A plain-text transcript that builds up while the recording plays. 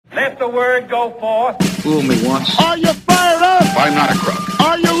Let the word go forth. Fool me once. Are you fired up? I'm not a crook.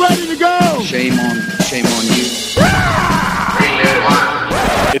 Are you ready to go? Shame on you.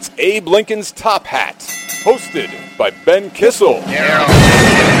 It's Abe Lincoln's Top Hat, hosted by Ben Kissel.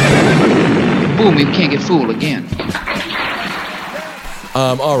 Fool me, we can't get fooled again.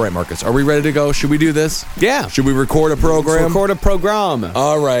 All right, Marcus, are we ready to go? Should we do this? Yeah. Should we record a program? Let's record a program.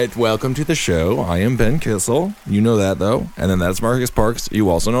 All right, welcome to the show. I am Ben Kissel. You know that, though. And then that's Marcus Parks. You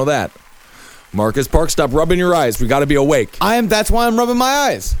also know that. Marcus Parks, stop rubbing your eyes. We got to be awake. That's why I'm rubbing my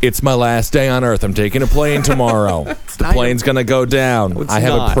eyes. It's my last day on Earth. I'm taking a plane tomorrow. The plane's going to go down. I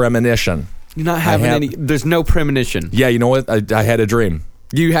have a premonition. You're not having any... There's no premonition. Yeah, you know what? I had a dream.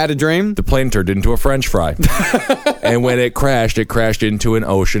 You had a dream? The plane turned into a French fry. And when it crashed into an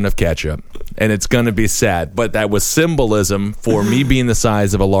ocean of ketchup. And it's going to be sad. But that was symbolism for me being the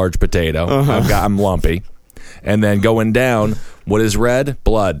size of a large potato. I'm lumpy. And then going down, what is red?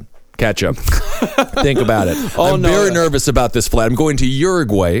 Blood. Ketchup. Think about it. I'm very nervous about this flight. I'm going to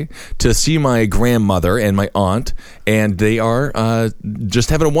Uruguay to see my grandmother and my aunt, and they are just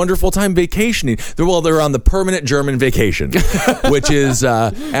having a wonderful time vacationing. They're on the permanent German vacation, which is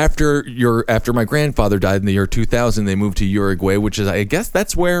after my grandfather died in the year 2000. They moved to Uruguay, which is, I guess,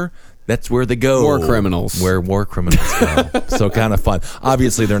 that's where they go. War criminals. Where war criminals go. So kind of fun.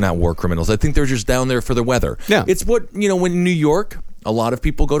 Obviously, they're not war criminals. I think they're just down there for the weather. Yeah. It's what, when in New York, a lot of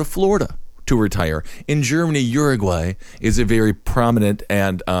people go to Florida to retire. In Germany, Uruguay is a very prominent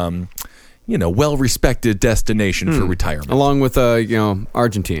and well-respected destination for retirement. Along with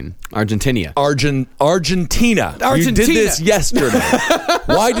Argentina. Argentina. You did this yesterday.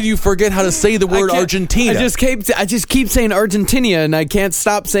 Why did you forget how to say the word Argentina? I just keep saying Argentina, and I can't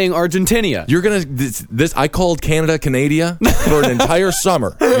stop saying Argentina. You're gonna this. I called Canada Canada for an entire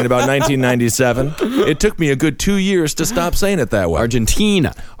summer in about 1997. It took me a good 2 years to stop saying it that way.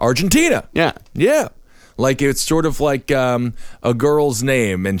 Argentina. Yeah. Like it's sort of like a girl's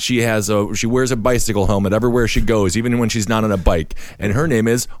name, and she wears a bicycle helmet everywhere she goes, even when she's not on a bike. And her name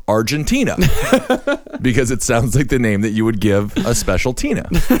is Argentina because it sounds like the name that you would give a special Tina,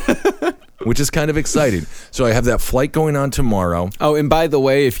 which is kind of exciting. So I have that flight going on tomorrow. Oh, and by the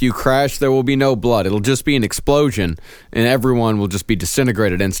way, if you crash, there will be no blood. It'll just be an explosion, and everyone will just be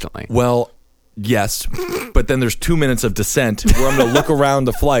disintegrated instantly. Well, yes, but then there's 2 minutes of descent where I'm going to look around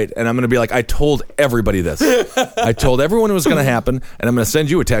the flight and I'm going to be like, I told everybody this. I told everyone it was going to happen, and I'm going to send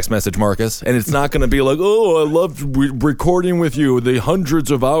you a text message, Marcus, and it's not going to be like, oh, I loved recording with you the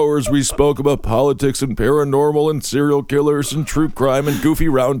hundreds of hours we spoke about politics and paranormal and serial killers and true crime and goofy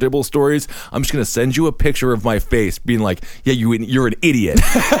roundtable stories. I'm just going to send you a picture of my face being like, yeah, you're an idiot.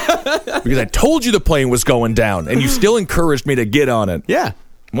 Because I told you the plane was going down, and you still encouraged me to get on it. Yeah.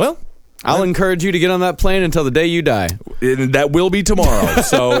 Well, I'll encourage you to get on that plane until the day you die. That will be tomorrow,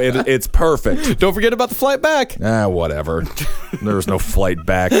 so it's perfect. Don't forget about the flight back. Whatever. There's no flight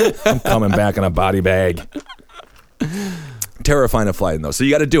back. I'm coming back in a body bag. Terrifying of flying, though, so you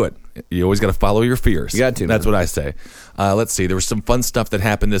got to do it. You always got to follow your fears. You got to. That's what I say. Let's see. There was some fun stuff that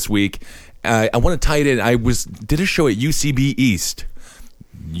happened this week. I want to tie it in. I did a show at UCB East.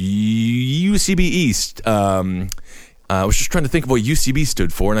 I was just trying to think of what UCB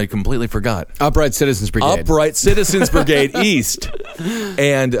stood for, and I completely forgot. Upright Citizens Brigade. Upright Citizens Brigade East.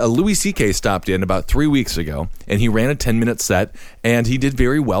 And Louis C.K. stopped in about 3 weeks ago, and he ran a 10-minute set, and he did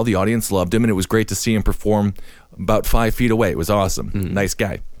very well. The audience loved him, and it was great to see him perform about 5 feet away. It was awesome. Nice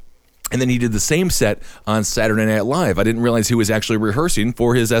guy. And then he did the same set on Saturday Night Live. I didn't realize he was actually rehearsing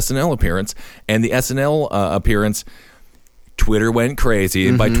for his SNL appearance, and the SNL appearance... Twitter went crazy,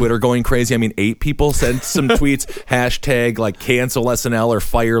 and by Twitter going crazy, I mean 8 people sent some tweets, hashtag like cancel SNL or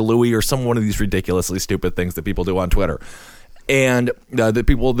fire Louis or some one of these ridiculously stupid things that people do on Twitter. And the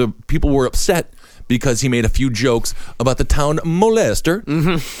people were upset because he made a few jokes about the town molester,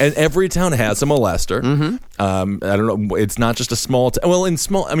 and every town has a molester. I don't know, it's not just a small town. Well,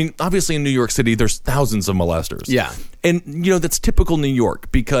 obviously in New York City, there's thousands of molesters. Yeah. And, that's typical New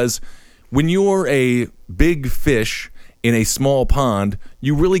York, because when you're a big fish in a small pond,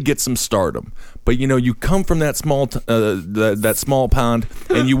 you really get some stardom. But you come from that small that small pond,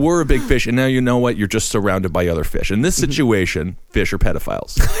 and you were a big fish, and now you know what? You're just surrounded by other fish. In this situation, fish are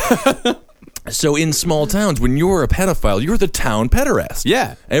pedophiles. So in small towns, when you're a pedophile, you're the town pederast.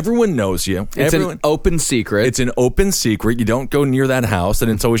 Yeah. Everyone knows you. It's an open secret. It's an open secret. You don't go near that house,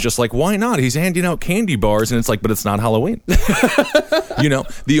 and it's always just like, why not? He's handing out candy bars, and it's like, but it's not Halloween.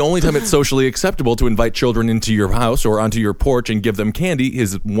 The only time it's socially acceptable to invite children into your house or onto your porch and give them candy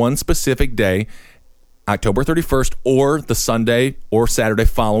is one specific day, October 31st, or the Sunday or Saturday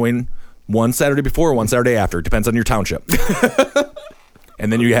following, one Saturday before or one Saturday after. It depends on your township.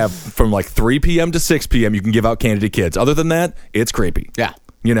 And then you have from like 3 p.m. to 6 p.m. you can give out candy to kids. Other than that, it's creepy. Yeah.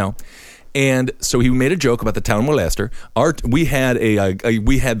 You know? And so he made a joke about the town molester. We had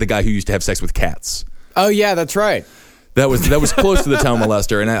the guy who used to have sex with cats. Oh, yeah, that's right. That was close to the town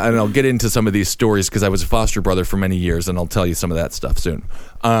molester, and I'll get into some of these stories because I was a foster brother for many years, and I'll tell you some of that stuff soon.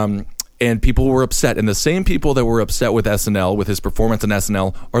 And people were upset, and the same people that were upset with SNL, with his performance on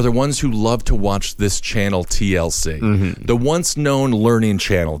SNL, are the ones who love to watch this channel TLC. Mm-hmm. The once known learning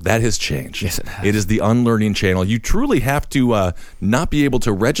channel, that has changed. Yes, it has. It is the unlearning channel. You truly have to not be able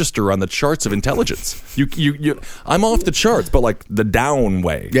to register on the charts of intelligence. I'm off the charts, but like the down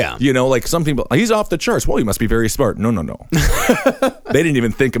way. Yeah. You know, like some people, he's off the charts. Well, he must be very smart. No. They didn't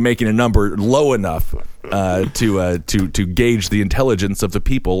even think of making a number low enough to gauge the intelligence of the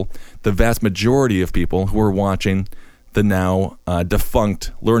people. The vast majority of people who are watching the now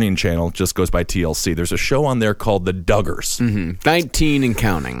defunct Learning Channel just goes by TLC. There's a show on there called The Duggars. Mm-hmm. 19 and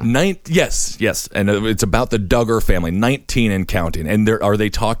counting. Yes. And it's about the Duggar family, 19 and counting. And are they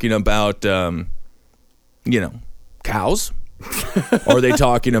talking about, cows? Are they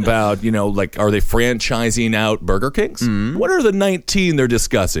talking about, are they franchising out Burger Kings? Mm-hmm. What are the 19 they're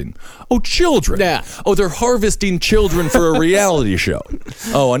discussing? Oh, children. Yeah. Oh, they're harvesting children for a reality show.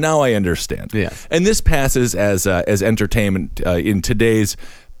 Oh, and now I understand. Yeah. And this passes as entertainment in today's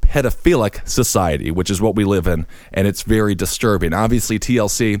pedophilic society, which is what we live in, and it's very disturbing. Obviously,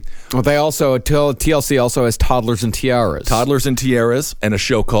 TLC. Well, TLC also has Toddlers and Tiaras. Toddlers and Tiaras, and a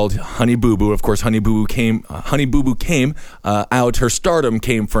show called Honey Boo Boo. Of course, Honey Boo Boo came out. Her stardom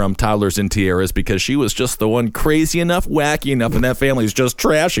came from Toddlers and Tiaras because she was just the one crazy enough, wacky enough, and that family's just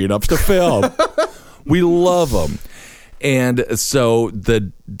trashy enough to film. We love them. And so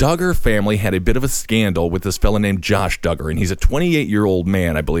the Duggar family had a bit of a scandal with this fella named Josh Duggar, and he's a 28-year-old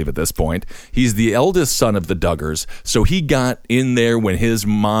man, I believe, at this point. He's the eldest son of the Duggars, so he got in there when his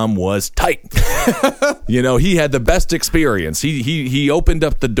mom was tight. He had the best experience. He opened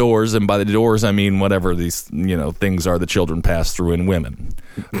up the doors, and by the doors, I mean whatever these things are the children pass through in women.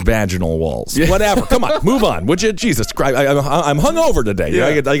 Vaginal walls. Whatever. Come on, move on. Would you? Jesus Christ. I'm hungover today. Yeah.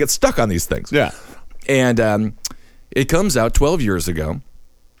 I get stuck on these things. Yeah. And it comes out 12 years ago.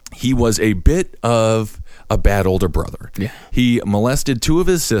 He was a bit of a bad older brother. Yeah. He molested 2 of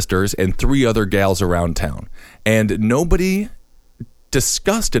his sisters and 3 other gals around town. And nobody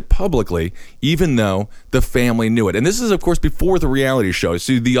discussed it publicly, even though the family knew it. And this is, of course, before the reality show.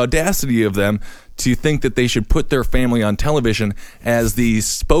 So the audacity of them to think that they should put their family on television as the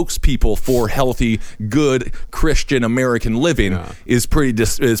spokespeople for healthy, good Christian American living is pretty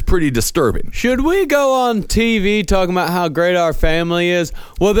disturbing. Should we go on TV talking about how great our family is?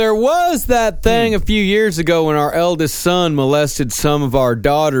 Well, there was that thing a few years ago when our eldest son molested some of our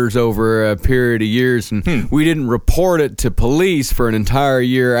daughters over a period of years, and we didn't report it to police for an entire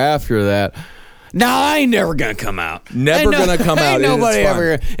year after that. Now, I ain't never going to come out. Never going to come out. Ain't nobody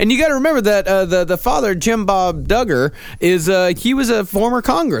ever. And you got to remember that the father, Jim Bob Duggar, he was a former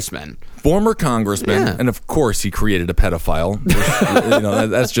congressman. Yeah. And of course he created a pedophile.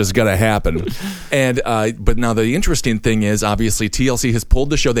 That's just gonna happen. And but now the interesting thing is, obviously TLC has pulled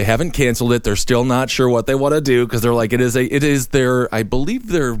the show. They haven't canceled it. They're still not sure what they want to do because they're like, it is their, I believe,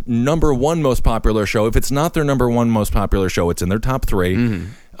 their number 1 most popular show. If it's not their number 1 most popular show, it's in their top 3,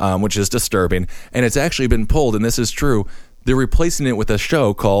 which is disturbing. And it's actually been pulled, and this is true. They're replacing it with a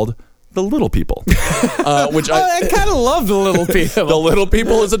show called The Little People, which I kind of love The Little People. The Little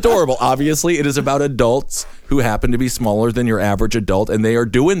People is adorable. Obviously, it is about adults who happen to be smaller than your average adult, and they are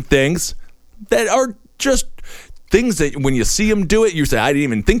doing things that are just things that when you see them do it, you say, I didn't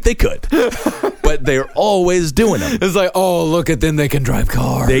even think they could. But they're always doing them. It's like, oh, look at them, they can drive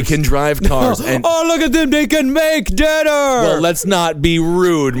cars. They can drive cars. And oh, look at them, they can make dinner. Well, let's not be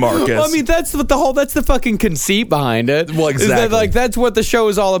rude, Marcus. Well, I mean, that's the fucking conceit behind it. Well, exactly. That's what the show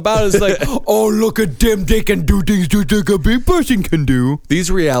is all about. It's like, oh, look at them, they can do things that a big person can do.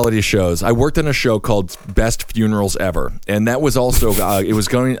 These reality shows, I worked on a show called Best Funerals Ever, and that was also,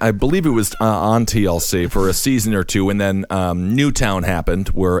 I believe it was on TLC for a season or 2, and then Newtown happened,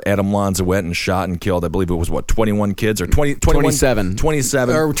 where Adam Lanza went and shot and killed, I believe it was 21 kids or 27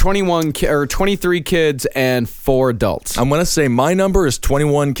 or 21 or 23 kids and 4 adults. I'm going to say my number is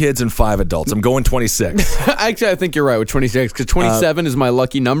 21 kids and 5 adults. I'm going 26. Actually, I think you're right with 26 because 27 is my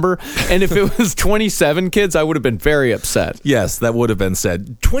lucky number, and if it was 27 kids, I would have been very upset. Yes, that would have been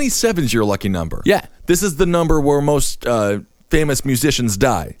said. 27 is your lucky number. Yeah. This is the number where most famous musicians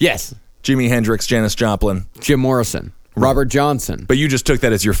die. Yes. Jimi Hendrix, Janis Joplin, Jim Morrison, Robert Johnson. But you just took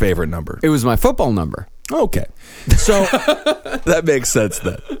that as your favorite number. It was my football number. Okay, so that makes sense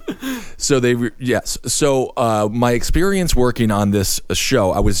then. So my experience working on this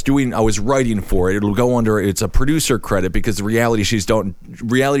show, I was writing for it. It'll go under, it's a producer credit because reality shows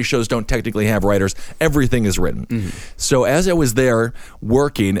don't technically have writers. Everything is written. Mm-hmm. So as I was there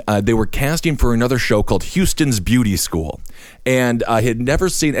working, they were casting for another show called Houston's Beauty School, and I had never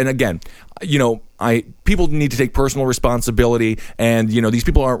seen. And again, people need to take personal responsibility, and these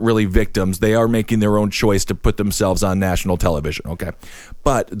people aren't really victims. They are making their own choice to put themselves on national television. Okay,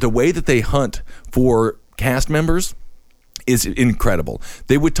 but the way that they hunt for cast members is incredible.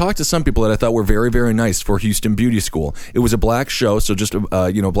 They would talk to some people that I thought were very, very nice for Houston Beauty School. It was a black show, so just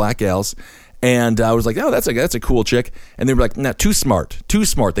black gals. And I was like, oh, that's a cool chick. And they were like, nah, too smart.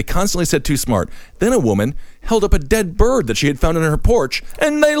 They constantly said too smart. Then a woman held up a dead bird that she had found on her porch,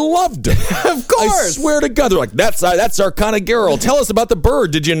 and they loved it. Of course. I swear to God, they're like, that's our kind of girl. Tell us about the bird.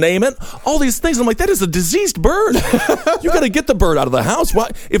 Did you name it? All these things. I'm like, that is a diseased bird. You got to get the bird out of the house.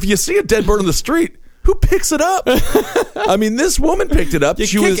 Why? If you see a dead bird in the street, who picks it up? I mean, this woman picked it up. You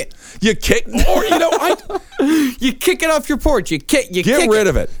kick it off your porch. Get rid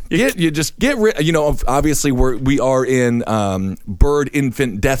of it. Get rid. Obviously we are in bird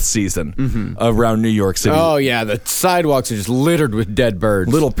infant death season around New York City. Oh yeah, the sidewalks are just littered with dead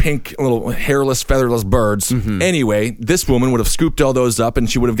birds. Little hairless, featherless birds. Mm-hmm. Anyway, this woman would have scooped all those up, and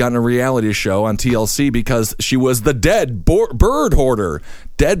she would have gotten a reality show on TLC because she was the dead bird hoarder.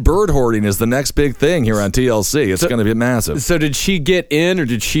 Dead bird hoarding is the next big thing here on TLC. It's going to be massive. So did she get in, or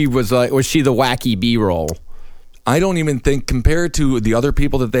was she the wacky B-roll? I don't even think, compared to the other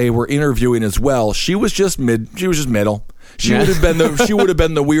people that they were interviewing as well, she was just middle. She would have been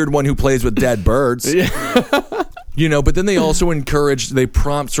the weird one who plays with dead birds. Yeah. But then they also they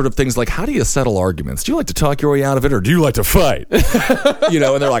prompt sort of things like, how do you settle arguments? Do you like to talk your way out of it, or do you like to fight? And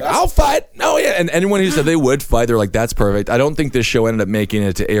they're like, I'll fight. Oh, yeah. And anyone who said they would fight, they're like, that's perfect. I don't think this show ended up making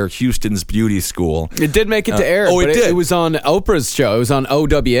it to air. Houston's Beauty School. It did make it to air. It did. It was on Oprah's show. It was on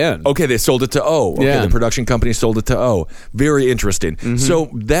OWN. Okay, they sold it to O. Okay, yeah. The production company sold it to O. Very interesting. Mm-hmm.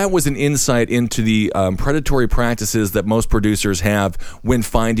 So that was an insight into the predatory practices that most producers have when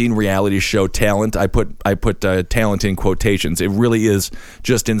finding reality show talent. I put talent in quotations. It really is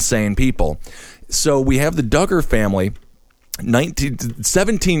just insane people. So we have the Duggar family,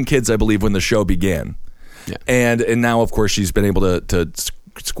 17 kids, I believe, when the show began. Yeah. And now, of course, she's been able to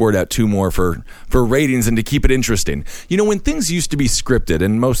squirt out 2 more for ratings and to keep it interesting. When things used to be scripted,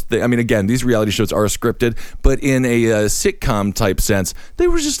 and again, these reality shows are scripted, but in a sitcom type sense, they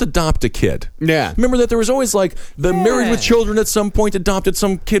were just adopt a kid. Yeah. Remember that there was always like the Married with Children at some point adopted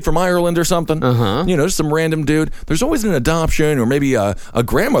some kid from Ireland or something. Uh-huh. Just some random dude. There's always an adoption, or maybe a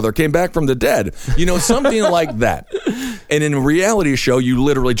grandmother came back from the dead. Something like that. And in a reality show, you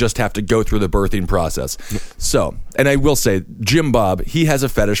literally just have to go through the birthing process. So, and I will say, Jim Bob, he has a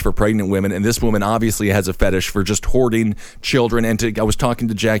fetish for pregnant women, and this woman obviously has a fetish for just hoarding children. And I was talking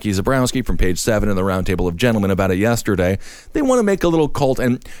to Jackie Zabrowski from Page 7 in the Roundtable of Gentlemen about it yesterday. They want to make a little cult,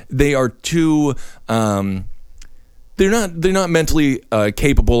 and they are too... They're not mentally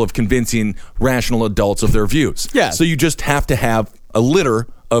capable of convincing rational adults of their views. Yeah. So you just have to have a litter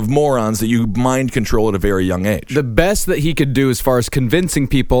of morons that you mind control at a very young age. The best that he could do as far as convincing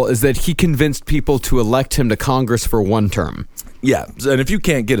people is that he convinced people to elect him to Congress for 1 term. Yeah, and if you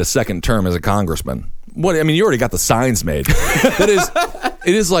can't get a second term as a congressman, you already got the signs made.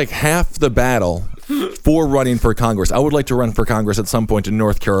 It is like half the battle for running for Congress. I would like to run for Congress at some point in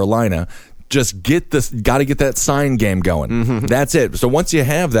North Carolina. Just got to get that sign game going. Mm-hmm. That's it. So once you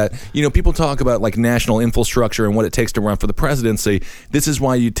have that, people talk about like national infrastructure and what it takes to run for the presidency. This is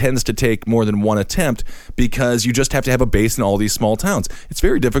why it tends to take more than 1 attempt, because you just have to have a base in all these small towns. It's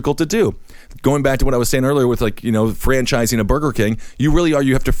very difficult to do. Going back to what I was saying earlier with franchising a Burger King, you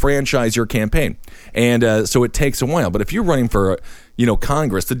have to franchise your campaign. And so it takes a while. But if you're running for,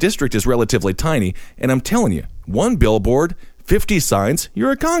 Congress, the district is relatively tiny. And I'm telling you, 1 billboard, 50 signs,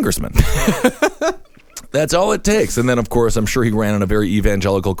 you're a congressman. That's all it takes. And then, of course, I'm sure he ran on a very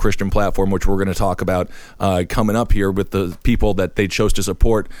evangelical Christian platform, which we're going to talk about coming up here with the people that they chose to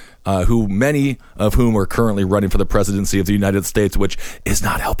support, many of whom are currently running for the presidency of the United States, which is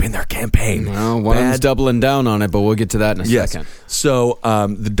not helping their campaign. Well, one of them's doubling down on it, but we'll get to that in a second. So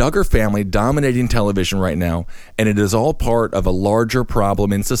the Duggar family dominating television right now, and it is all part of a larger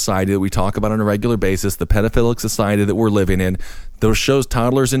problem in society that we talk about on a regular basis, the pedophilic society that we're living in. Those shows,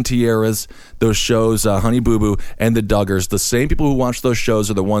 Toddlers and Tiaras, those shows, Honey Boo Boo, and the Duggars, the same people who watch those shows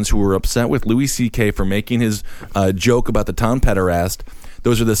are the ones who were upset with Louis C.K. for making his joke about the town pederast.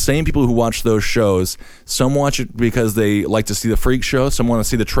 Those are the same people who watch those shows. Some watch it because they like to see the freak show, some want to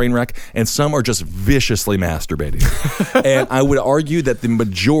see the train wreck, and some are just viciously masturbating. And I would argue that the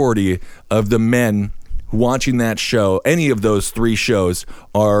majority of the men watching that show, any of those three shows,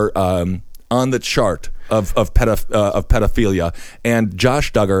 are on the chart of pedophilia. And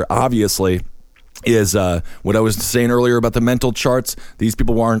Josh Duggar, obviously, is what I was saying earlier about the mental charts. These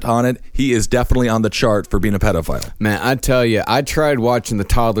people aren't on it. He is definitely on the chart for being a pedophile. Man, I tell you, I tried watching the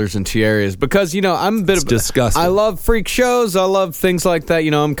Toddlers and Tiaras because, I'm a bit It's disgusting. I love freak shows. I love things like that.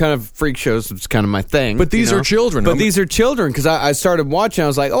 I'm kind of freak shows. It's kind of my thing. But these are children. But these are children because I started watching. I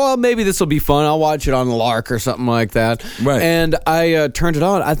was like, oh, well, maybe this will be fun. I'll watch it on the lark or something like that. Right. And I turned it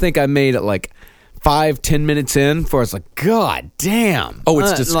on. I think I made it like 5-10 minutes in before I was like, God damn. Oh,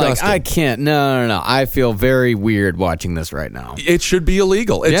 it's disgusting. I can't. No. I feel very weird watching this right now. It should be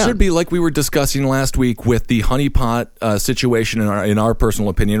illegal. It should be like we were discussing last week with the honeypot situation in our personal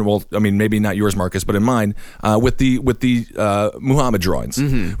opinion. Well, I mean, maybe not yours, Marcus, but in mine, with the Muhammad drawings.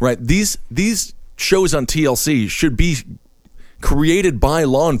 Right? These shows on TLC should be created by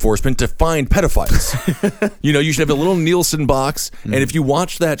law enforcement to find pedophiles. You should have a little Nielsen box, and if you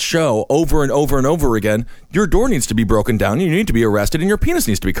watch that show over and over and over again, your door needs to be broken down, you need to be arrested, and your penis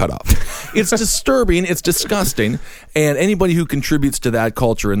needs to be cut off. It's disturbing, it's disgusting, and anybody who contributes to that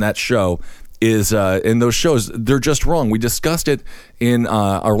culture in that show is in those shows, they're just wrong. We discussed it in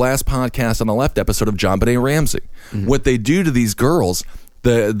our last podcast on the Left episode of John Benet Ramsey. What they do to these girls,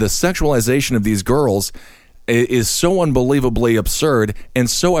 the sexualization of these girls is so unbelievably absurd and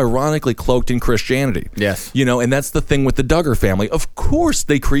so ironically cloaked in Christianity. Yes. And that's the thing with the Duggar family. Of course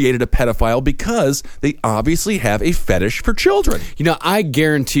they created a pedophile because they obviously have a fetish for children. I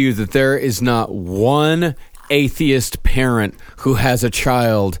guarantee you that there is not one atheist parent who has a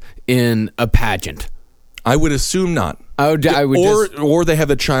child in a pageant. I would assume not. Or they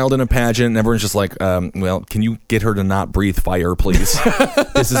have a child in a pageant and everyone's just like, well, can you get her to not breathe fire, please?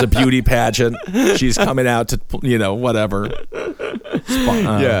 This is a beauty pageant. She's coming out to, whatever.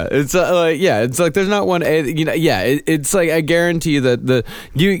 It's like there's not one. It's like I guarantee you that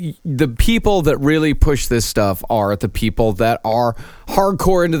the people that really push this stuff are the people that are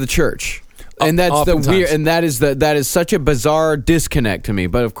hardcore into the church. And that's the weird, and that is such a bizarre disconnect to me.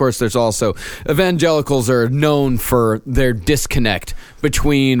 But of course, there's also evangelicals are known for their disconnect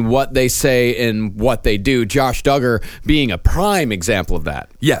between what they say and what they do. Josh Duggar being a prime example of that.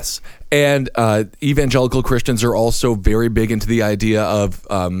 Yes, and evangelical Christians are also very big into the idea of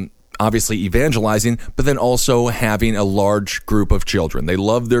obviously evangelizing, but then also having a large group of children. They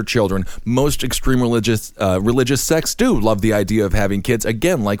love their children. Most extreme religious sects do love the idea of having kids.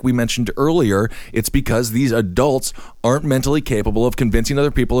 Again, like we mentioned earlier, it's because these adults aren't mentally capable of convincing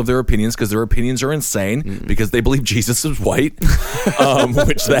other people of their opinions because their opinions are insane because they believe Jesus is white,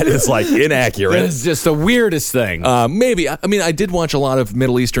 which that is like inaccurate. It's just the weirdest thing. Maybe. I mean, I did watch a lot of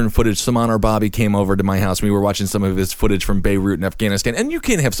Middle Eastern footage. Saman or Bobby came over to my house and we were watching some of his footage from Beirut and Afghanistan, and you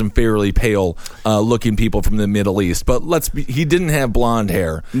can have some fairly pale looking people from the Middle East, but he didn't have blonde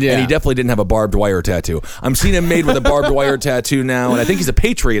hair, and he definitely didn't have a barbed wire tattoo. I'm seeing him made with a barbed wire tattoo now, and I think he's a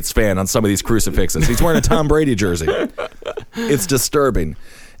Patriots fan on some of these crucifixes. He's wearing a Tom Brady jersey. It's disturbing.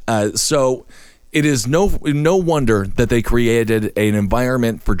 So it is no wonder that they created an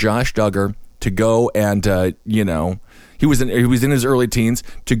environment for Josh Duggar to go and he was in his early teens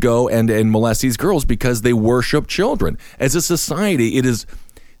to go and molest these girls because they worship children. As a society, it is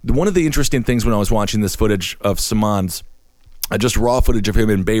one of the interesting things when I was watching this footage of Saman's, just raw footage of him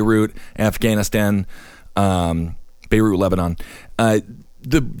in Beirut, Afghanistan, Beirut, Lebanon.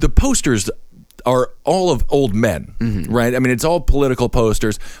 The posters are all of old men, right? I mean, it's all political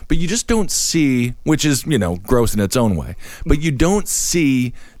posters, but you just don't see, which is, gross in its own way, but you don't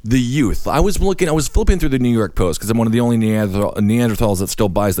see the youth. I was flipping through the New York Post because I'm one of the only Neanderthals that still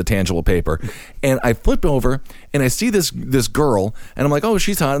buys the tangible paper, and I flip over and I see this girl, and I'm like, oh,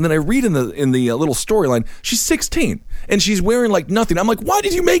 she's hot, and then I read in the little storyline, she's 16, and she's wearing like nothing. I'm like, why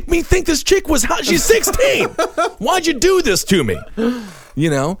did you make me think this chick was hot? She's 16. Why'd you do this to me?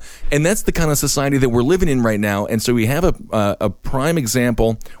 And that's the kind of society that we're living in right now. And so we have a prime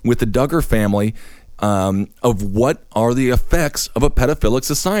example with the Duggar family of what are the effects of a pedophilic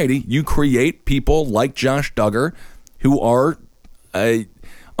society. You create people like Josh Duggar who are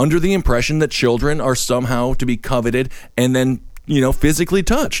under the impression that children are somehow to be coveted and then physically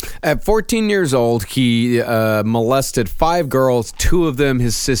touched. At 14 years old, he molested 5 girls, 2 of them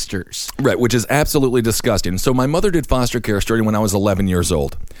his sisters. Right, which is absolutely disgusting. So my mother did foster care starting when I was 11 years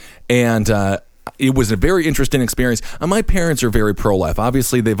old. And it was a very interesting experience. My parents are very pro-life.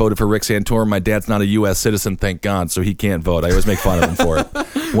 Obviously, they voted for Rick Santorum. My dad's not a U.S. citizen, thank God, so he can't vote. I always make fun of him for it.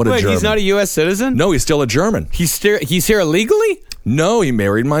 What a Wait, German. he's not a U.S. citizen? No, he's still a German. He's here illegally? No, he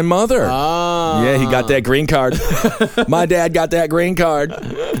married my mother. Oh. Yeah, he got that green card. My dad got that green card.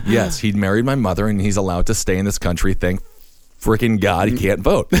 Yes, he married my mother, and he's allowed to stay in this country. Thank freaking God he can't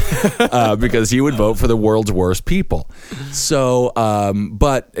vote because he would vote for the world's worst people. So,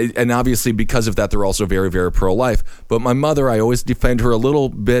 and obviously because of that, they're also very, very pro-life. But my mother, I always defend her a little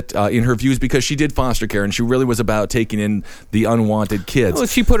bit in her views because she did foster care, and she really was about taking in the unwanted kids. Well,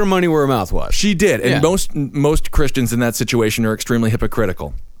 she put her money where her mouth was. She did, and Yeah. most Christians in that situation are extremely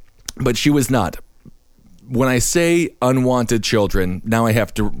hypocritical, but she was not. When I say unwanted children, now I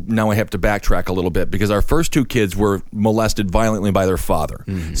have to backtrack a little bit because our first two kids were molested violently by their father.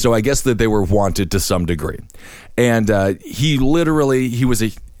 Mm-hmm. So I guess that they were wanted to some degree, and their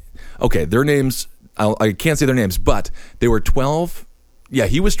names I can't say their names, but they were 12. Yeah,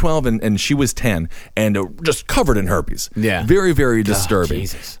 he was 12 and she was 10 and just covered in herpes. Yeah. Very, very disturbing.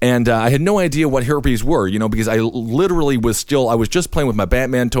 Jesus. And I had no idea what herpes were, because I literally I was just playing with my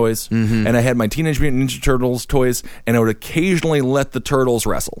Batman toys and I had my Teenage Mutant Ninja Turtles toys and I would occasionally let the turtles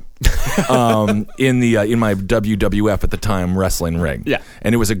wrestle in my WWF at the time wrestling ring. Yeah.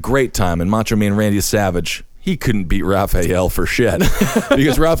 And it was a great time. And Macho Man Randy Savage, he couldn't beat Raphael for shit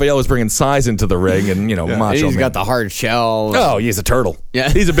because Raphael was bringing size into the ring and, Macho He's Man. got the hard shell. Oh, he's a turtle.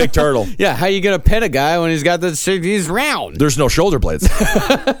 Yeah. He's a big turtle. Yeah, how you going to pin a guy when he's round? There's no shoulder blades.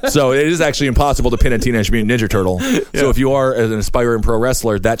 So it is actually impossible to pin a Teenage Mutant Ninja Turtle. So if you are an aspiring pro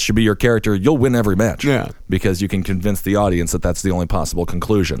wrestler, that should be your character. You'll win every match. Yeah. Because you can convince the audience that that's the only possible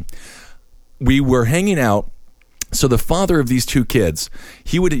conclusion. We were hanging out. So the father of these two kids,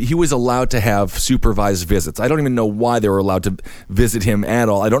 he was allowed to have supervised visits. I don't even know why they were allowed to visit him at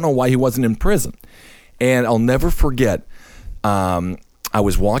all. I don't know why he wasn't in prison. And I'll never forget, I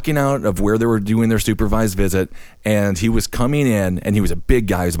was walking out of where they were doing their supervised visit, and he was coming in, and he was a big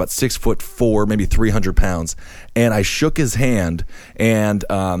guy. He was about 6'4", maybe 300 pounds. And I shook his hand, and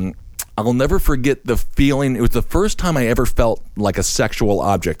I'll never forget the feeling. It was the first time I ever felt like a sexual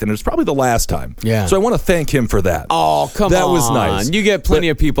object, and it was probably the last time. Yeah. So I want to thank him for that. Oh, come on. That was nice. You get plenty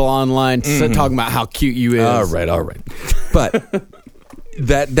of people online talking about how cute you is. All right. But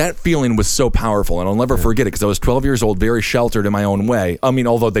that feeling was so powerful, and I'll never forget it because I was 12 years old, very sheltered in my own way. I mean,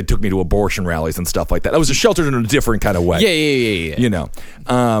 although they took me to abortion rallies and stuff like that. I was sheltered in a different kind of way. Yeah.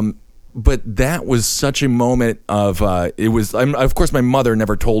 But that was such a moment of of course my mother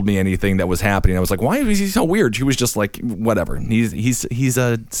never told me anything that was happening. I was like, why is he so weird? She was just like, whatever. He's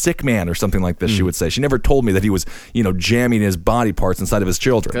a sick man or something like this, she would say. She never told me that he was, jamming his body parts inside of his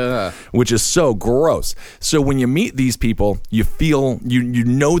children, which is so gross. So when you meet these people, you feel you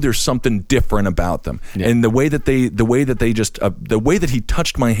know there's something different about them. Yeah. And the way that he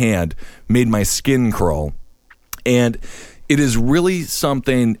touched my hand made my skin crawl. And it is really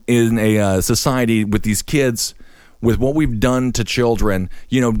something in a society with these kids, with what we've done to children.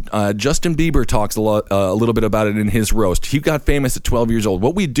 Justin Bieber talks a little bit about it in his roast. He got famous at 12 years old.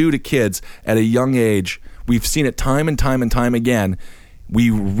 What we do to kids at a young age, we've seen it time and time and time again.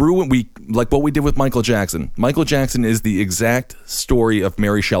 Like what we did with Michael Jackson. Michael Jackson is the exact story of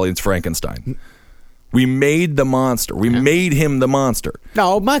Mary Shelley's Frankenstein. We made the monster. We made him the monster.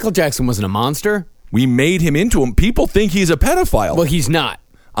 No, Michael Jackson wasn't a monster. We made him into him. People think he's a pedophile. Well, he's not.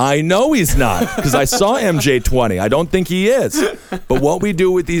 I know he's not because I saw MJ20. I don't think he is. But what we do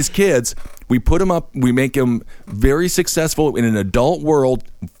with these kids, we put them up, we make them very successful in an adult world,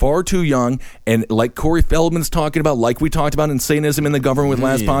 far too young. And like Corey Feldman's talking about, like we talked about in Satanism in the Government with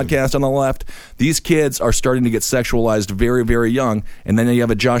last podcast on the left, these kids are starting to get sexualized very, very young. And then you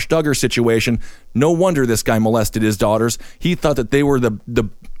have a Josh Duggar situation. No wonder this guy molested his daughters. He thought that they were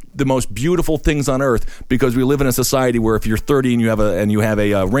the most beautiful things on earth because we live in a society where if you're 30 and you have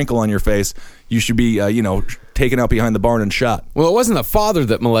a wrinkle on your face, you should be taken out behind the barn and shot. Well, it wasn't the father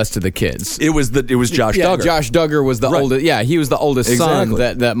that molested the kids. It was Josh Duggar. Josh Duggar was the oldest. Yeah, he was the oldest son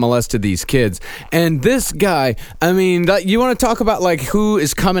Exactly. that molested these kids. And this guy, I mean, you want to talk about like who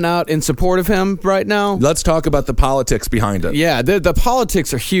is coming out in support of him right now? Let's talk about the politics behind it. Yeah, the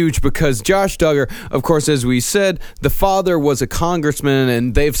politics are huge because Josh Duggar, of course, as we said, the father was a congressman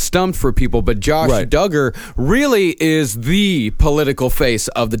and they've stumped for people, but Josh Duggar really is the political face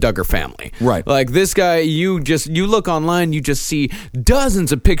of the Duggar family. Right. Like this guy, you look online, you just see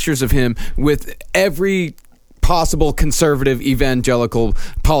dozens of pictures of him with every possible conservative evangelical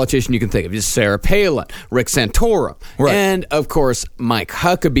politician you can think of. Just Sarah Palin, Rick Santorum, and of course Mike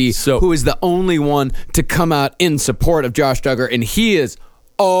Huckabee, who is the only one to come out in support of Josh Duggar, and he is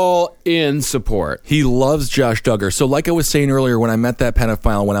all in support. He loves Josh Duggar. So like I was saying earlier, when I met that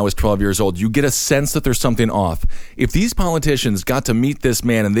pedophile when I was 12 years old, you get a sense that there's something off. If these politicians got to meet this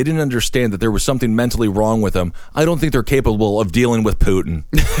man and they didn't understand that there was something mentally wrong with him, I don't think they're capable of dealing with Putin.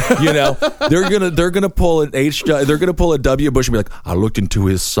 You know, they're gonna pull a W. Bush and be like, I looked into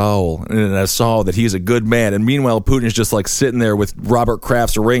his soul and I saw that he's a good man. And meanwhile, Putin is just like sitting there with Robert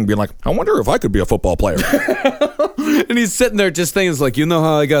Kraft's ring being like, I wonder if I could be a football player. And he's sitting there just thinking, like, you know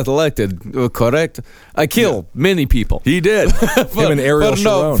how I got elected, correct? I kill many people. He did. Him and Ariel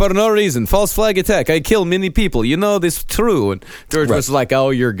Sharon. For no reason. False flag attack. I kill many people. You know this is true. And George was like, oh,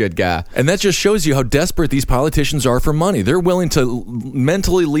 you're a good guy. And that just shows you how desperate these politicians are for money. They're willing to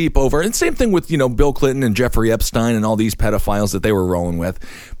mentally leap over. And same thing with, Bill Clinton and Jeffrey Epstein and all these pedophiles that they were rolling with.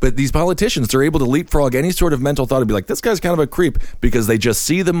 But these politicians, they're able to leapfrog any sort of mental thought and be like, this guy's kind of a creep because they just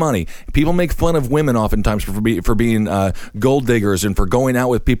see the money. People make fun of women oftentimes for being gold diggers and for going out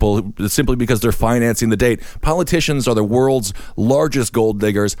with people simply because they're financing the date. Politicians are the world's largest gold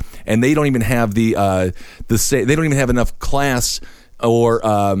diggers, and they don't even have they don't even have enough class or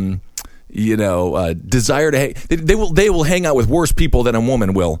desire to they will hang out with worse people than a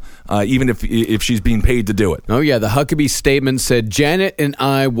woman will, even if she's being paid to do it. Oh yeah, the Huckabee statement said, Janet and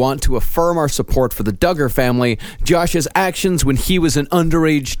I want to affirm our support for the Duggar family. Josh's actions when he was an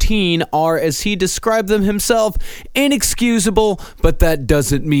underage teen are, as he described them himself, inexcusable, but that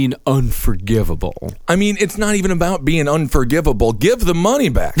doesn't mean unforgivable. I mean, it's not even about being unforgivable. Give the money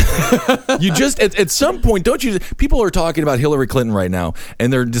back. You just at some point, don't you? People are talking about Hillary Clinton right now,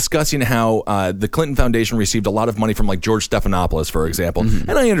 and they're discussing how the Clinton Foundation received a lot of money from like George Stephanopoulos, for example. Mm-hmm.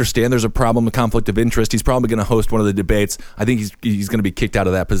 And I understand there's a problem, a conflict of interest. He's probably going to host one of the debates. I think he's going to be kicked out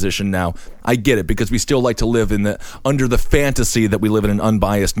of that position now. I get it, because we still like to live under the fantasy that we live in an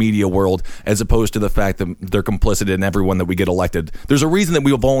unbiased media world, as opposed to the fact that they're complicit in everyone that we get elected. There's a reason that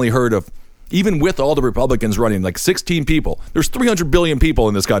we've only heard of, even with all the Republicans running, like 16 people. There's 300 billion people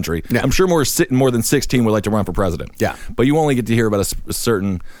in this country. Yeah. I'm sure more than 16 would like to run for president. Yeah. But you only get to hear about a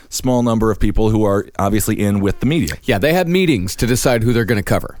certain small number of people who are obviously in with the media. Yeah, they have meetings to decide who they're going to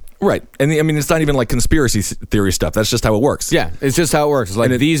cover. Right. And I mean, it's not even like conspiracy theory stuff. That's just how it works. Yeah, it's just how it works. It's like,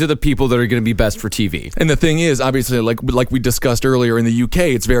 these are the people that are going to be best for TV. And the thing is, obviously, like we discussed earlier, in the UK,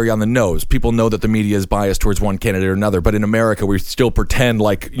 it's very on the nose. People know that the media is biased towards one candidate or another. But in America, we still pretend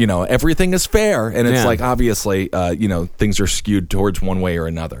like, everything is fair. And it's like, obviously, things are skewed towards one way or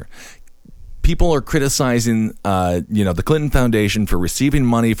another. People are criticizing, the Clinton Foundation for receiving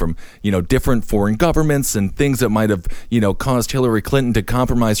money from, different foreign governments and things that might have, caused Hillary Clinton to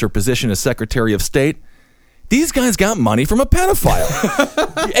compromise her position as Secretary of State. These guys got money from a pedophile.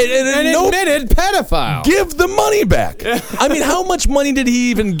 An admitted pedophile. Give the money back. I mean, how much money did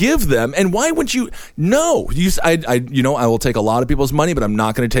he even give them? And why wouldn't you? No. I will take a lot of people's money, but I'm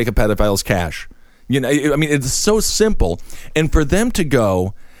not going to take a pedophile's cash. It's so simple. And for them to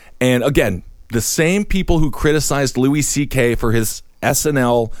go, and again, the same people who criticized Louis C.K. for his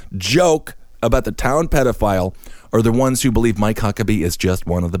SNL joke about the town pedophile are the ones who believe Mike Huckabee is just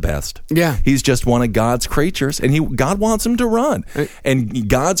one of the best. Yeah. He's just one of God's creatures, and God wants him to run. And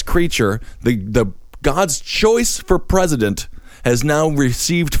God's creature, the God's choice for president, has now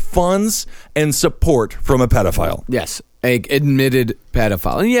received funds and support from a pedophile. Yes, an admitted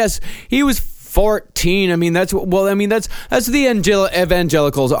pedophile. And yes, he was 14. I mean, that's the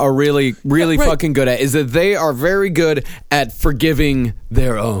evangelicals are really fucking good at, is that they are very good at forgiving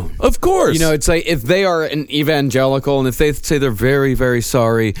their own. Of course. It's like, if they are an evangelical and if they say they're very, very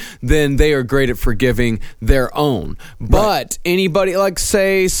sorry, then they are great at forgiving their own. But anybody, like,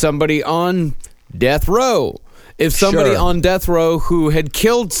 say, somebody on death row, if somebody on death row who had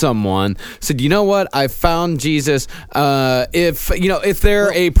killed someone said, you know what, I found Jesus, if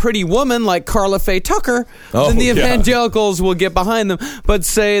they're a pretty woman like Carla Faye Tucker, then the evangelicals will get behind them. But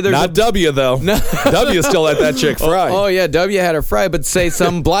say there's not W, though. W still let that chick fry. Oh yeah, W had her fry. But say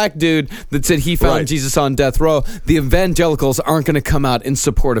some black dude that said he found Jesus on death row, the evangelicals aren't going to come out in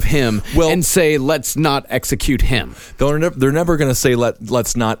support of him and say, let's not execute him. They're never going to say,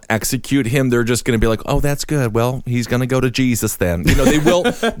 let's not execute him. They're just going to be like, oh, that's good. Well, he's going to go to Jesus then. They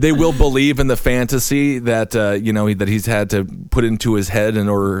will believe in the fantasy that that he's had to put into his head in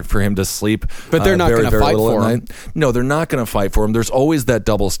order for him to sleep. But they're not going to fight for him. No, they're not going to fight for him. There's always that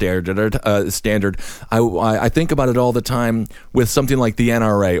double standard. I think about it all the time with something like the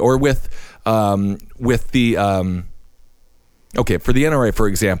NRA or with the for the NRA, for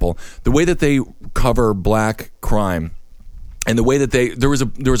example, the way that they cover black crime. And the way that there was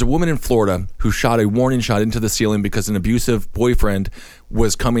a woman in Florida who shot a warning shot into the ceiling because an abusive boyfriend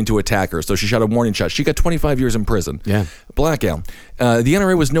was coming to attack her. So she shot a warning shot. She got 25 years in prison. Yeah. Black gal. The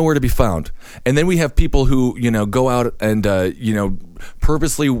NRA was nowhere to be found. And then we have people who, go out and,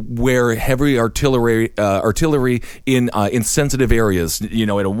 purposely wear heavy artillery in sensitive areas, in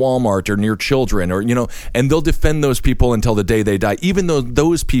a Walmart or near children, or, and they'll defend those people until the day they die, even though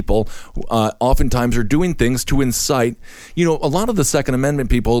those people oftentimes are doing things to incite, a lot of the Second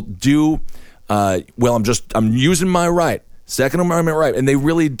Amendment people do, I'm using my right, Second Amendment right, and they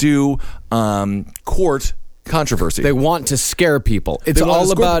really do court controversy. They want to scare people. It's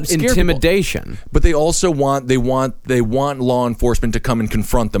all about intimidation. People. But they also want law enforcement to come and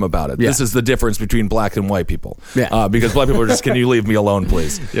confront them about it. Yeah. This is the difference between black and white people. Yeah. Because black people are just, can you leave me alone,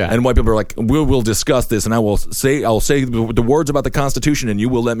 please? Yeah. And white people are like, we'll discuss this, and I'll say the words about the Constitution, and you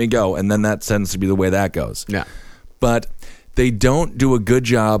will let me go. And then that tends to be the way that goes. Yeah. But they don't do a good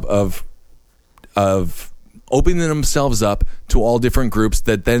job of opening themselves up to all different groups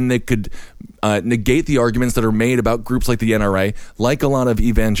that then they could negate the arguments that are made about groups like the NRA, like a lot of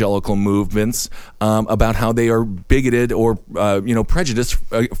evangelical movements, about how they are bigoted or prejudiced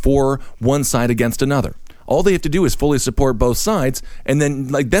for one side against another. All they have to do is fully support both sides, and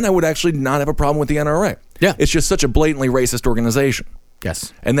then I would actually not have a problem with the NRA. Yeah. It's just such a blatantly racist organization.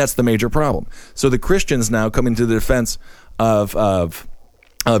 Yes. And that's the major problem. So the Christians now come into the defense of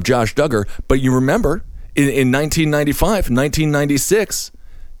Josh Duggar, but you remember in 1995, 1996,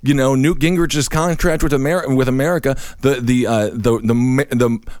 Newt Gingrich's contract with America,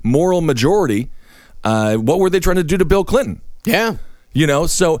 the moral majority, what were they trying to do to Bill Clinton? Yeah.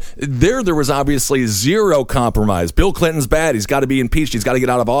 So there was obviously zero compromise. Bill Clinton's bad. He's got to be impeached. He's got to get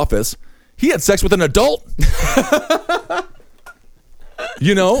out of office. He had sex with an adult.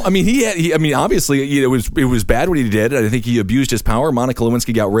 Obviously, it was bad what he did. I think he abused his power. Monica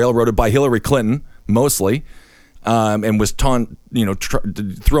Lewinsky got railroaded by Hillary Clinton, mostly, and was thrown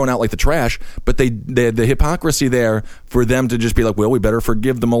out like the trash. But the hypocrisy there for them to just be like, well, we better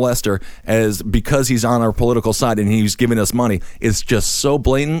forgive the molester because he's on our political side and he's giving us money is just so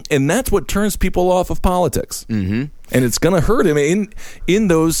blatant, and that's what turns people off of politics. Mm-hmm. And it's going to hurt him in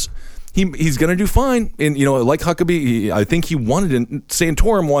those. He's going to do fine. And, like Huckabee, I think he won it in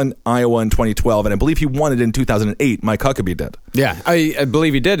Santorum won Iowa in 2012, and I believe he won it in 2008. Mike Huckabee did. Yeah, I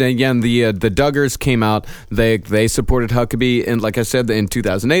believe he did. And again, the Duggars came out. They supported Huckabee, and like I said, in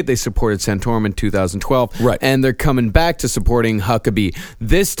 2008, they supported Santorum in 2012. Right. And they're coming back to supporting Huckabee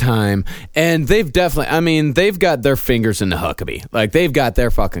this time. And they've got their fingers into Huckabee. Like, they've got their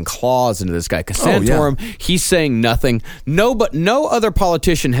fucking claws into this guy. Because Santorum, he's saying nothing. No other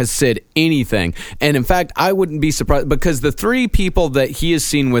politician has said anything. And in fact, I wouldn't be surprised, because the three people that he is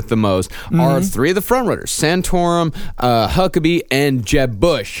seen with the most are three of the frontrunners: Santorum, Huckabee, and Jeb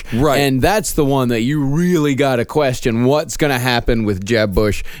Bush. Right. And that's the one that you really got to question what's going to happen with Jeb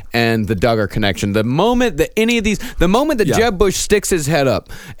Bush and the Duggar connection. The moment that Jeb Bush sticks his head up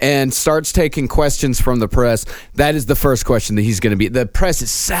and starts taking questions from the press, that is the first question that he's going to be. The press is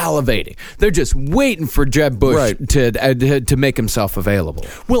salivating. They're just waiting for Jeb Bush to make himself available.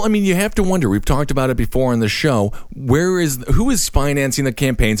 Well, you have to wonder. We've talked about it before on the show. Who is financing the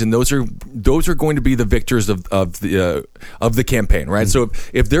campaigns, and those are going to be the victors of the campaign, right? Mm-hmm.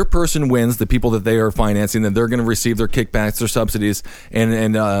 So if their person wins, the people that they are financing, then they're going to receive their kickbacks, their subsidies,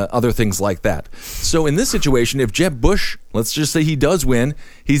 and other things like that. So in this situation, if Jeb Bush, let's just say he does win,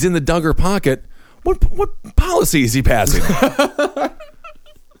 he's in the Duggar pocket. What policy is he passing?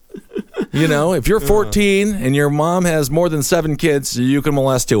 If you're 14 and your mom has more than 7 kids, you can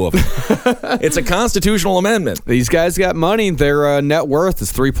molest 2 of them. It's a constitutional amendment. These guys got money. Their net worth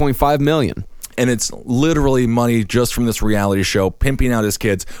is $3.5 million. And it's literally money just from this reality show, pimping out his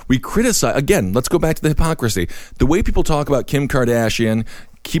kids. We criticize, again, let's go back to the hypocrisy. The way people talk about Kim Kardashian,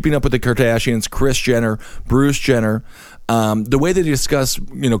 Keeping Up with the Kardashians, Kris Jenner, Bruce Jenner, the way they discuss,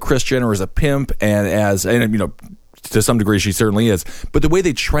 Kris Jenner as a pimp and to some degree, she certainly is. But the way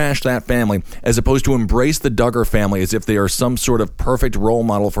they trash that family, as opposed to embrace the Duggar family as if they are some sort of perfect role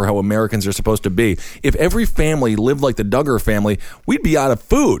model for how Americans are supposed to be. If every family lived like the Duggar family, we'd be out of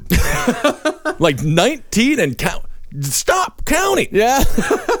food. Like 19 and count. Stop counting. Yeah.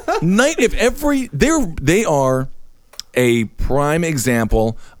 They are a prime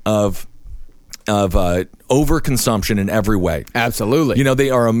example of overconsumption in every way. Absolutely. They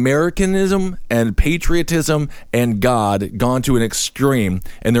are Americanism and patriotism and God gone to an extreme,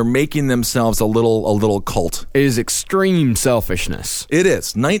 and they're making themselves a little cult. It is extreme selfishness. It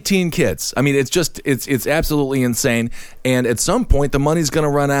is. 19 kids. It's absolutely insane. And at some point, the money's going to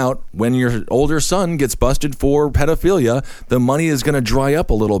run out. When your older son gets busted for pedophilia, the money is going to dry up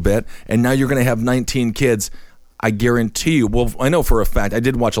a little bit, and now you're going to have 19 kids. I guarantee you. Well, I know for a fact. I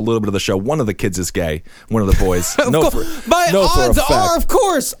did watch a little bit of the show. One of the kids is gay. One of the boys. Odds are, of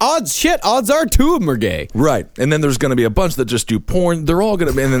course. Odds are 2 of them are gay. Right. And then there's going to be a bunch that just do porn. They're all going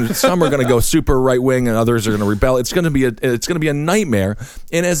to be, and then some are going to go super right wing, and others are going to rebel. It's going to be a nightmare.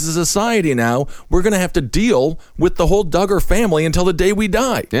 And as a society now, we're going to have to deal with the whole Duggar family until the day we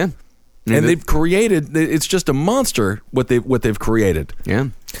die. Yeah. And they've created. It's just a monster what they've created. Yeah.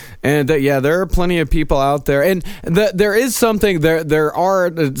 And there are plenty of people out there, and there is something there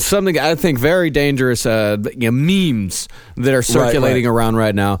are something I think very dangerous memes that are circulating around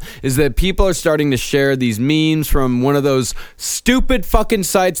right now. Is that people are starting to share these memes from one of those stupid fucking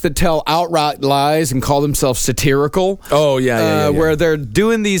sites that tell outright lies and call themselves satirical. Oh yeah. Where they're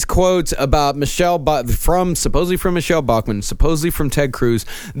doing these quotes about supposedly from Michelle Bachmann, supposedly from Ted Cruz,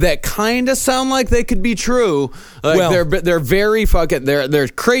 that kind of sound like they could be true. They're very fucking they're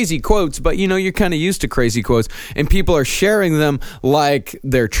crazy quotes, but you're kind of used to crazy quotes, and people are sharing them like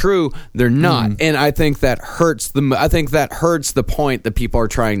they're true. They're not, and I think that hurts the point that people are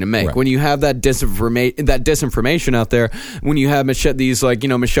trying to make. Right. When you have that disinformation out there, when you have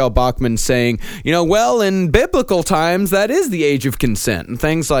Michelle Bachmann saying, well, in biblical times that is the age of consent and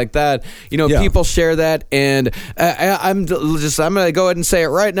things like that. People share that, and I'm going to go ahead and say it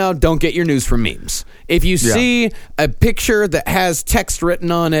right now. Don't get your news from memes. If you see a picture that has text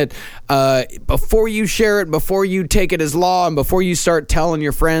written on it, before you share it, before you take it as law, and before you start telling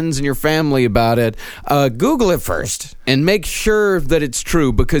your friends and your family about it, Google it first and make sure that it's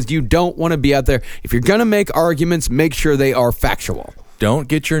true, because you don't want to be out there. If you're going to make arguments, make sure they are factual. Don't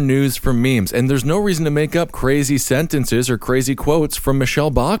get your news from memes. And there's no reason to make up crazy sentences or crazy quotes from Michelle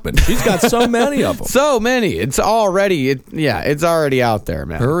Bachmann. She's got so many of them. So many. It's already out there,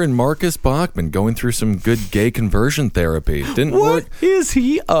 man. Her and Marcus Bachmann going through some good gay conversion therapy. Didn't work. What is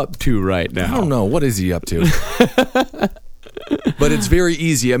he up to right now? I don't know. What is he up to? But it's very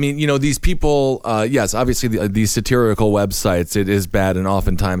easy. I mean, these people, yes, obviously these satirical websites, it is bad, and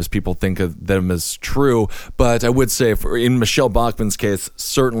oftentimes people think of them as true. But I would say in Michelle Bachmann's case,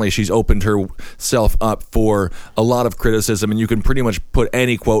 certainly she's opened herself up for a lot of criticism, and you can pretty much put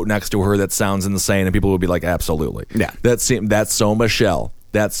any quote next to her that sounds insane, and people will be like, absolutely. Yeah. That's so Michelle.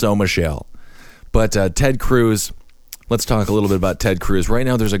 That's so Michelle. But Ted Cruz... Let's talk a little bit about Ted Cruz. Right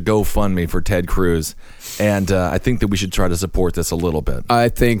now, there's a GoFundMe for Ted Cruz, and I think that we should try to support this a little bit. I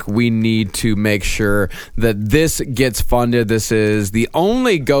think we need to make sure that this gets funded. This is it's an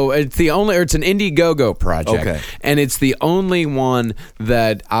Indiegogo project, okay, and it's the only one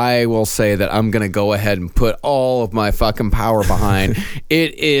that I will say that I'm going to go ahead and put all of my fucking power behind.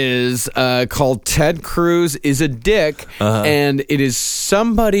 It is called Ted Cruz is a Dick, and it is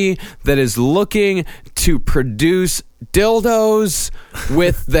somebody that is looking to produce dildos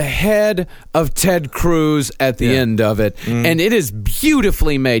with the head of Ted Cruz at the end of it, and it is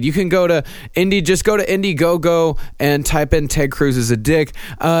beautifully made. You can go to Indiegogo and type in Ted Cruz is a Dick.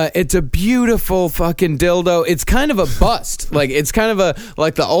 It's a beautiful fucking dildo. It's kind of a bust, it's kind of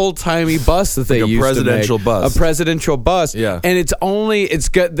like the old timey bust that they used to make. A presidential bust. Yeah, and it's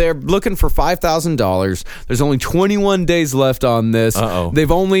good. They're looking for $5,000. There's only 21 days left on this.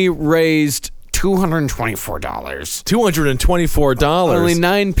 They've only raised $224. $224. Only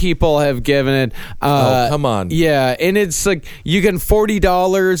 9 people have given it. Come on. Yeah, and it's like you get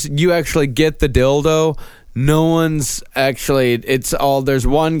 $40. You actually get the dildo. No one's actually. It's all. There's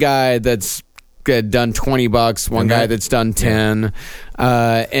one guy that's done $20. One guy that's done 10,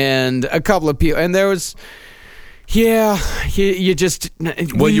 and a couple of people. And there was. Yeah, you just...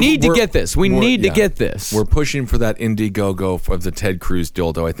 We need to get this. We need to get this. We're pushing for that Indiegogo of the Ted Cruz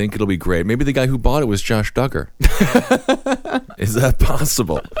dildo. I think it'll be great. Maybe the guy who bought it was Josh Duggar. Is that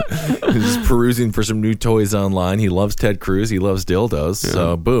possible? He's perusing for some new toys online. He loves Ted Cruz. He loves dildos. Yeah.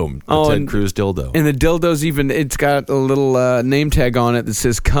 So, boom, Ted Cruz dildo. And the dildo's it's got a little name tag on it that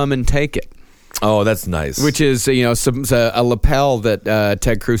says, "Come and take it." Oh, that's nice. Which is, a lapel that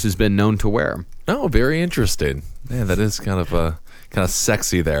Ted Cruz has been known to wear. Oh, very interesting. Yeah, that is kind of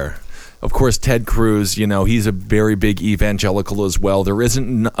sexy there. Of course, Ted Cruz, he's a very big evangelical as well. There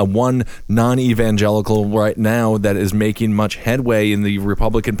isn't one non-evangelical right now that is making much headway in the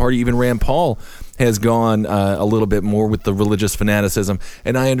Republican Party. Even Rand Paul has gone a little bit more with the religious fanaticism.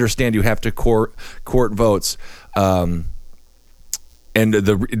 And I understand you have to court votes. And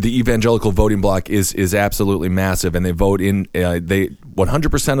the evangelical voting bloc is absolutely massive, and they vote in.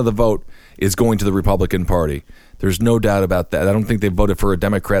 100% of the vote is going to the Republican Party. There's no doubt about that. I don't think they've voted for a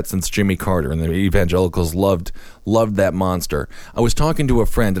Democrat since Jimmy Carter, and the evangelicals loved that monster. I was talking to a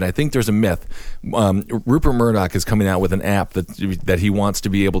friend, and I think there's a myth. Rupert Murdoch is coming out with an app that he wants to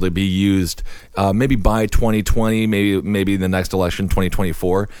be able to be used maybe by 2020, maybe the next election,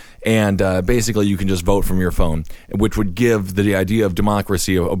 2024, and basically you can just vote from your phone, which would give the idea of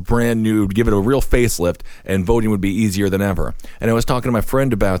democracy a brand new, give it a real facelift, and voting would be easier than ever. And I was talking to my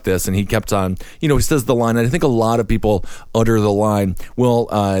friend about this, and he kept on, he says the line, and I think a lot of people utter the line, well,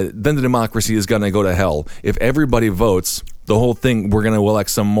 then the democracy is going to go to hell. If everybody votes, the whole thing, we're going to elect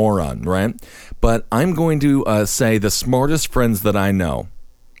some moron, right? But I'm going to say the smartest friends that I know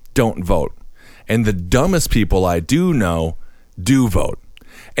don't vote. And the dumbest people I do know do vote.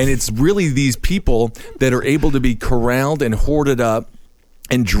 And it's really these people that are able to be corralled and hoarded up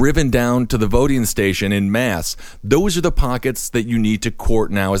and driven down to the voting station in mass. Those are the pockets that you need to court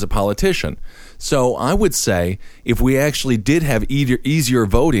now as a politician. So I would say if we actually did have easier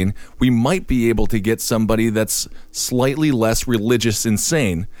voting, we might be able to get somebody that's slightly less religious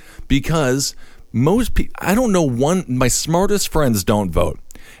insane, because most people, I don't know, my smartest friends don't vote.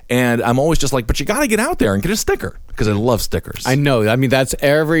 And I'm always just like, but you got to get out there and get a sticker, because I love stickers. I know. I mean, that's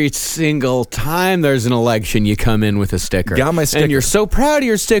every single time there's an election, you come in with a sticker. Got my sticker. And you're so proud of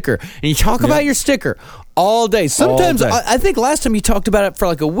your sticker. And you talk about your sticker all day. Sometimes, All day. I think last time you talked about it for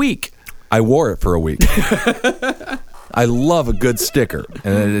like a week. I wore it for a week. I love a good sticker,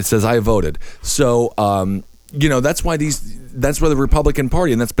 and it says I voted. So, that's why the Republican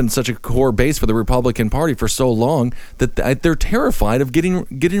Party, and that's been such a core base for the Republican Party for so long, that they're terrified of getting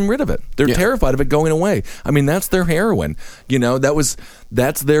rid of it. They're terrified of it going away. I mean, that's their heroin.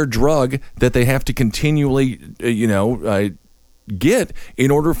 That's their drug that they have to continually, get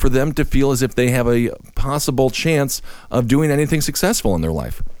in order for them to feel as if they have a possible chance of doing anything successful in their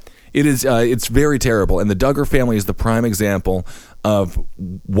life. It's very terrible, and the Duggar family is the prime example of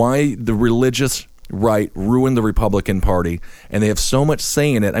why the religious right ruined the Republican Party, and they have so much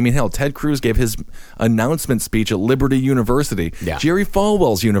say in it. I mean, hell, Ted Cruz gave his announcement speech at Liberty University, Jerry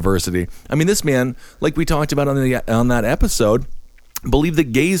Falwell's university. I mean, this man, like we talked about on that episode, believed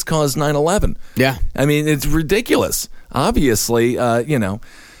that gays caused 9/11. Yeah, I mean, it's ridiculous. Obviously,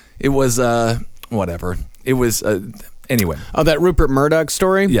 it was whatever. It was. Anyway. Oh, that Rupert Murdoch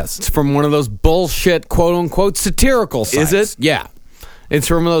story? Yes. It's from one of those bullshit, quote-unquote, satirical sites. Is it? Yeah. It's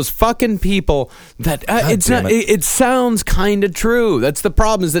from those fucking people that it's not. It sounds kind of true. That's the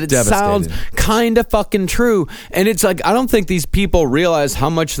problem, is that it sounds kind of fucking true, and it's like I don't think these people realize how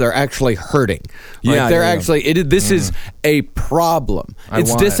much they're actually hurting. Like they're actually. This is a problem.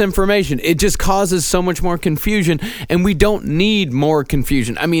 It's disinformation. It just causes so much more confusion, and we don't need more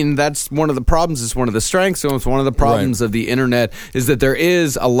confusion. I mean, that's one of the problems. It's one of the strengths, and it's one of the problems of the internet is that there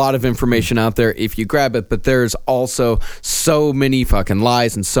is a lot of information out there if you grab it, but there's also so many fucking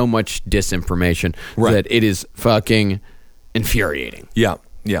lies and so much disinformation that it is fucking infuriating. Yeah.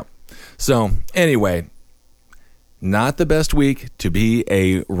 So, anyway, not the best week to be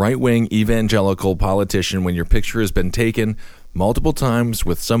a right-wing evangelical politician when your picture has been taken multiple times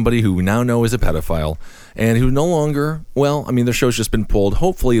with somebody who we now know is a pedophile and who no longer, their show's just been pulled.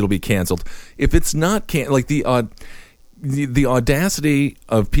 Hopefully it'll be canceled. If it's not the audacity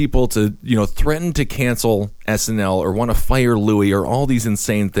of people to, threaten to cancel SNL or want to fire Louis or all these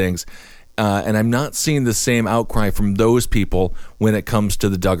insane things. And I'm not seeing the same outcry from those people when it comes to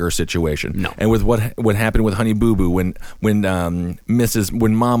the Duggar situation. No. And with what happened with Honey Boo Boo when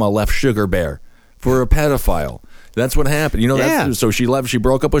Mama left Sugar Bear for a pedophile. That's what happened. So she left. She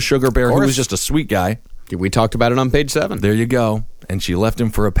broke up with Sugar Bear, who was just a sweet guy. We talked about it on page 7. There you go. And she left him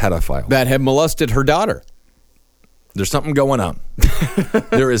for a pedophile that had molested her daughter. There's something going on.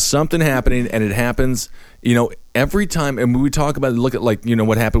 There is something happening, and it happens, every time. And when we talk about it, look at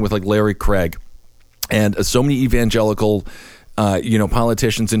what happened with Larry Craig and so many evangelical,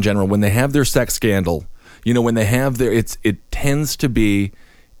 politicians in general. When they have their sex scandal, when they have it tends to be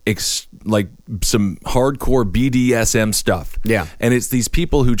some hardcore BDSM stuff. Yeah. And it's these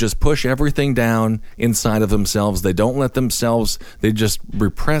people who just push everything down inside of themselves. They don't let themselves, they just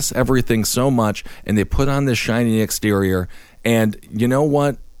repress everything so much, and they put on this shiny exterior. And you know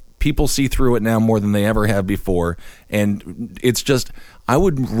what? People see through it now more than they ever have before. And it's just, I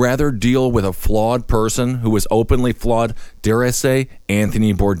would rather deal with a flawed person who is openly flawed, dare I say,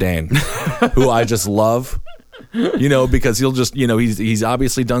 Anthony Bourdain, who I just love. Because he'll just, he's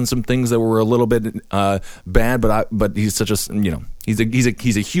obviously done some things that were a little bit bad, but he's such a,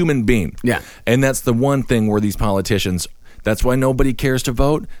 he's a human being. Yeah. And that's the one thing where these politicians, That's why nobody cares to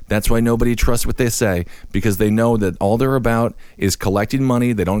vote. That's why nobody trusts what they say, because they know that all they're about is collecting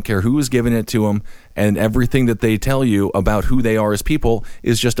money. They don't care who is giving it to them, and everything that they tell you about who they are as people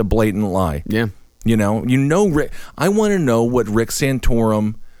is just a blatant lie. Yeah. Rick, I want to know what Rick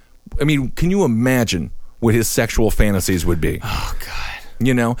Santorum, I mean, can you imagine what his sexual fantasies would be? Oh,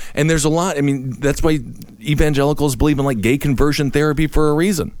 God. And there's a lot. I mean, that's why evangelicals believe in like gay conversion therapy for a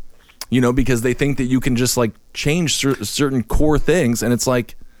reason. Because they think that you can just like change certain core things, and it's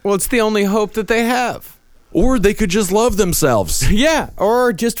like, well, it's the only hope that they have. Or they could just love themselves. Yeah,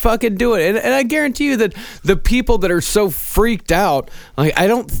 or just fucking do it. And I guarantee you that the people that are so freaked out, like, I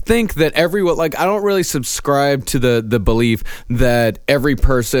don't think that everyone, like, I don't really subscribe to the belief that every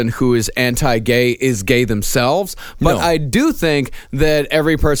person who is anti-gay is gay themselves. But No. I do think that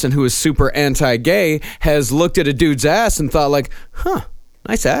every person who is super anti-gay has looked at a dude's ass and thought, like, huh,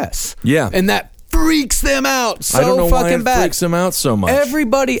 nice ass. Yeah. And that freaks them out so I don't know fucking why it bad. freaks them out so much.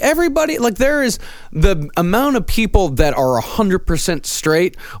 Everybody, like, there is the amount of people that are 100%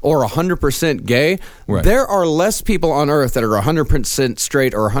 straight or 100% gay. Right. There are less people on earth that are 100%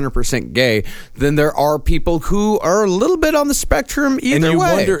 straight or 100% gay than there are people who are a little bit on the spectrum either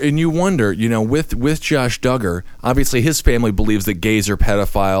way. You wonder, with Josh Duggar, obviously his family believes that gays are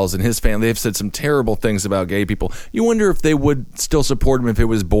pedophiles, and his family, they've said some terrible things about gay people. You wonder if they would still support him if it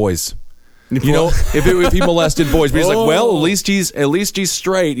was boys. If he molested boys, but he's like, well, at least he's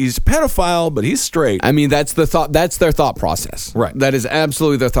straight. He's a pedophile, but he's straight. I mean, that's the thought. That's their thought process. Right. That is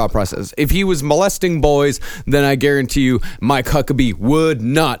absolutely their thought process. If he was molesting boys, then I guarantee you, Mike Huckabee would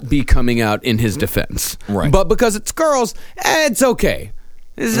not be coming out in his defense. Right. But because it's girls, it's okay.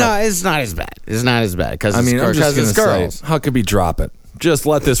 It's not as bad. It's not as bad because I'm just going to say, girls. Huckabee, drop it. Just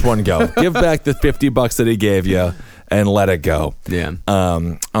let this one go. Give back the $50 that he gave you and let it go. Yeah.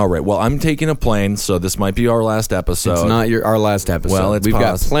 All right. Well, I'm taking a plane, so this might be our last episode. It's not our last episode. Well, we've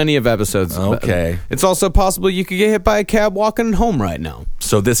got plenty of episodes. Okay. It's also possible you could get hit by a cab walking home right now.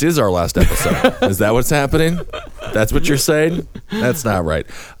 So this is our last episode. Is that what's happening? That's what you're saying? That's not right.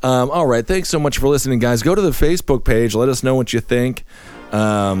 All right. Thanks so much for listening, guys. Go to the Facebook page. Let us know what you think.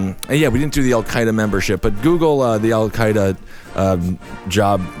 And yeah, we didn't do the Al Qaeda membership, but Google the Al Qaeda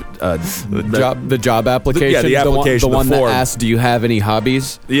job The job application. the application, the one the that form. asks, "Do you have any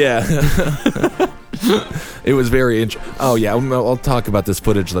hobbies?" Yeah. It was very interesting. Oh, yeah. I'll talk about this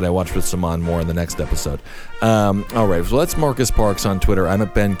footage that I watched with Saman more in the next episode. All right. So that's Marcus Parks on Twitter. I'm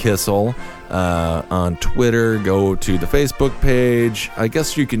at Ben Kissel on Twitter. Go to the Facebook page. I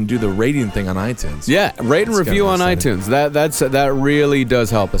guess you can do the rating thing on iTunes. Yeah, rate and That's review on kinda exciting. iTunes. That really does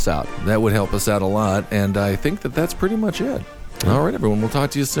help us out. That would help us out a lot. And I think that's pretty much it. All right, everyone. We'll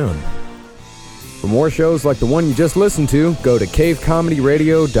talk to you soon. For more shows like the one you just listened to, go to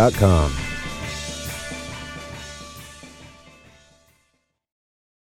cavecomedyradio.com.